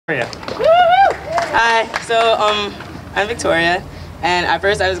Hi, so I'm Victoria, and at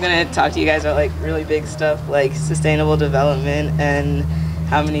first I was going to talk to you guys about like really big stuff like sustainable development and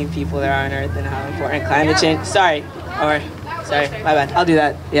how many people there are on Earth and how important climate change. Sorry, my bad. I'll do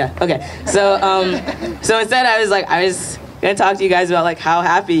that. Yeah. Okay. So so instead I was going to talk to you guys about like how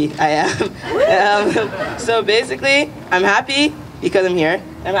happy I am. So basically, I'm happy because I'm here.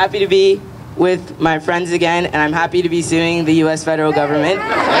 I'm happy to be with my friends again, and I'm happy to be suing the U.S. federal government.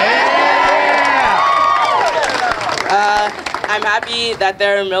 I'm happy that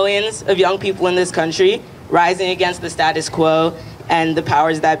there are millions of young people in this country rising against the status quo and the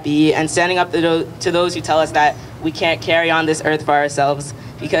powers that be, and standing up to those who tell us that we can't carry on this earth for ourselves.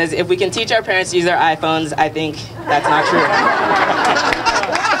 Because if we can teach our parents to use their iPhones, I think that's not true.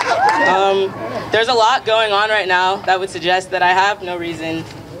 There's a lot going on right now that would suggest that I have no reason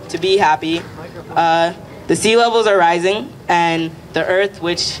to be happy. The sea levels are rising, and the earth,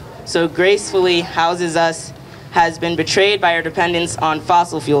 which so gracefully houses us, has been betrayed by our dependence on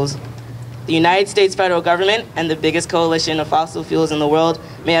fossil fuels. The United States federal government and the biggest coalition of fossil fuels in the world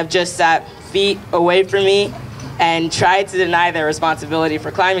may have just sat feet away from me and tried to deny their responsibility for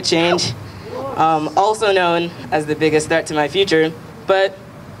climate change, also known as the biggest threat to my future. But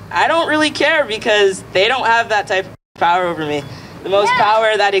I don't really care because they don't have that type of power over me. The most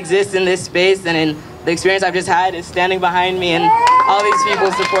power that exists in this space and in the experience I've just had is standing behind me and all these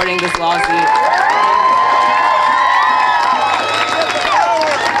people supporting this lawsuit.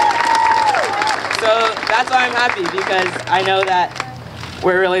 So that's why I'm happy, because I know that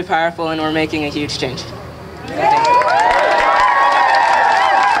we're really powerful and we're making a huge change. So thank you.